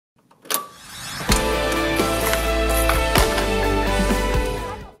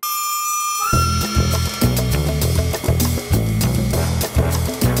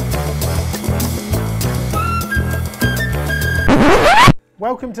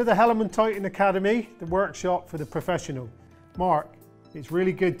Welcome to the HellermannTyton Academy, the workshop for the professional. Mark, it's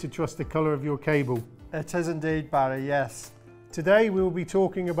really good to trust the colour of your cable. It is indeed, Barry, yes. Today we will be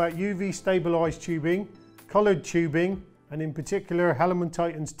talking about UV-stabilised tubing, coloured tubing, and in particular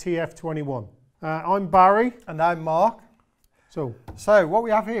HellermannTyton's TF21. I'm Barry. And I'm Mark. So what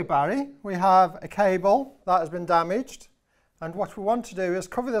we have here, Barry, we have a cable that has been damaged, and what we want to do is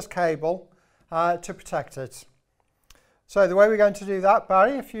cover this cable to protect it. So the way we're going to do that,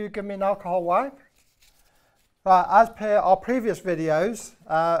 Barry, if you give me an alcohol wipe. Right, as per our previous videos,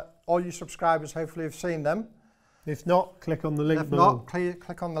 all you subscribers hopefully have seen them. If not, click on the link below. If not,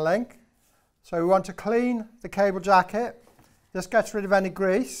 click on the link. So we want to clean the cable jacket. This gets rid of any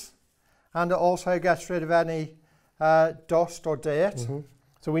grease, and it also gets rid of any dust or dirt.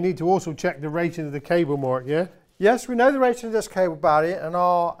 So we need to also check the rating of the cable, Mark, yeah? Yes, we know the rating of this cable, Barry, and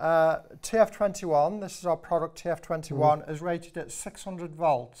our TF21, this is our product TF21, is rated at 600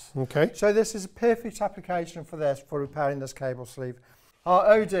 volts. Okay. So this is a perfect application for this, for repairing this cable sleeve.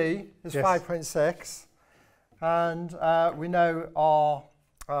 Our OD is 5.6, and we know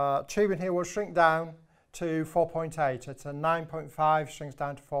our tubing here will shrink down to 4.8. It's a 9.5, shrinks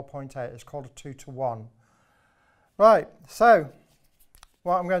down to 4.8. It's called a 2-to-1. Right, so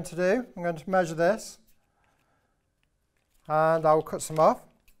what I'm going to do, I'm going to measure this, and I will cut some off.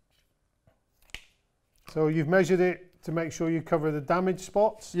 So you've measured it to make sure you cover the damaged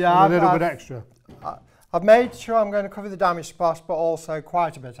spots? Yeah, and a little bit extra? I've made sure I'm going to cover the damaged spots, but also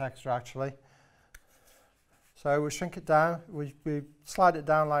quite a bit extra actually. So we shrink it down, we slide it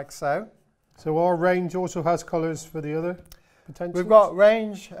down like so. So our range also has colours for the other potentials? We've got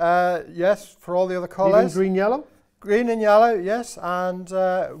range, yes, for all the other colours. Even green, yellow? Green and yellow, yes, and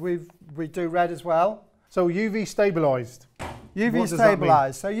we do red as well. So UV stabilised. UV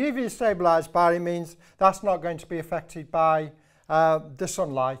stabilised. So UV stabilised, Barry, means that's not going to be affected by the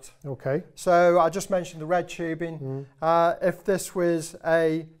sunlight. Okay. So I just mentioned the red tubing. If this was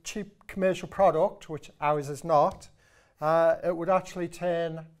a cheap commercial product, which ours is not, it would actually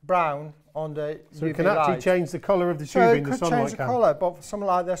turn brown under UV So it can actually change the colour of the tubing, the sunlight can. So it could change the colour, but for something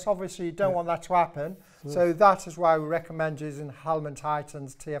like this, obviously you don't want that to happen. So that is why we recommend using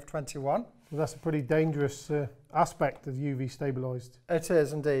HellermannTyton's TF21. Well, that's a pretty dangerous aspect of UV stabilised. It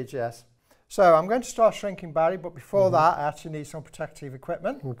is indeed, yes. So I'm going to start shrinking, Barry, but before that I actually need some protective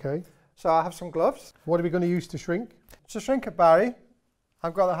equipment. Okay. So I have some gloves. What are we going to use to shrink? To shrink it, Barry,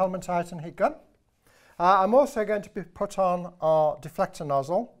 I've got the HellermannTyton heat gun. I'm also going to put on our deflector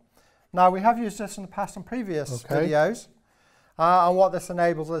nozzle. Now we have used this in the past on previous videos, and what this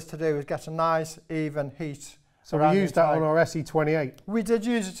enables us to do is get a nice even heat. So we used that on our SE28. We did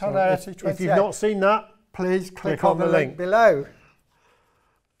use it on our SE28. If you've not seen that, please click on the link below.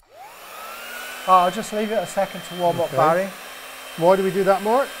 I'll just leave it a second to warm up, Barry. Why do we do that,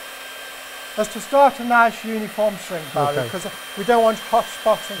 Mark? That's to start a nice uniform shrink, Barry, because we don't want hot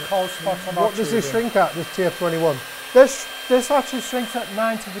spots and cold spots on our What does this shrink at, this TF21? This actually shrinks at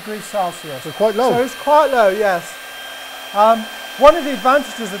 90 degrees Celsius. So quite low. So it's quite low, yes. One of the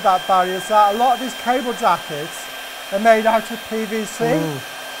advantages of that, Barry, is that a lot of these cable jackets are made out of PVC.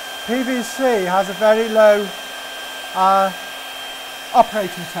 PVC has a very low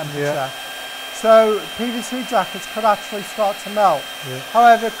operating temperature. So PVC jackets could actually start to melt.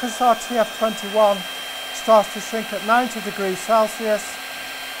 However, because our TF21 starts to shrink at 90 degrees Celsius,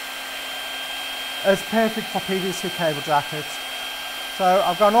 it's perfect for PVC cable jackets. So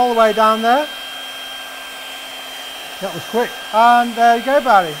I've gone all the way down there. That was quick. And there you go,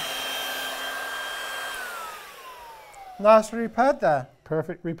 Barry. Nicely repaired there.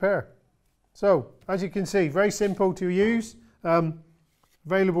 Perfect repair. So, as you can see, very simple to use.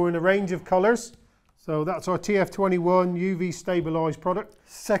 Available in a range of colours. So that's our TF21 UV stabilised product.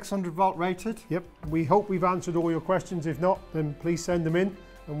 600 volt rated. Yep. We hope we've answered all your questions. If not, then please send them in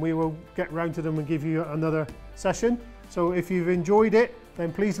and we will get round to them and give you another session. So if you've enjoyed it,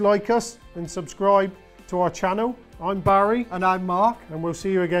 then please like us and subscribe to our channel. I'm Barry. And I'm Mark. And we'll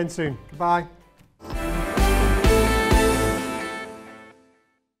see you again soon. Goodbye.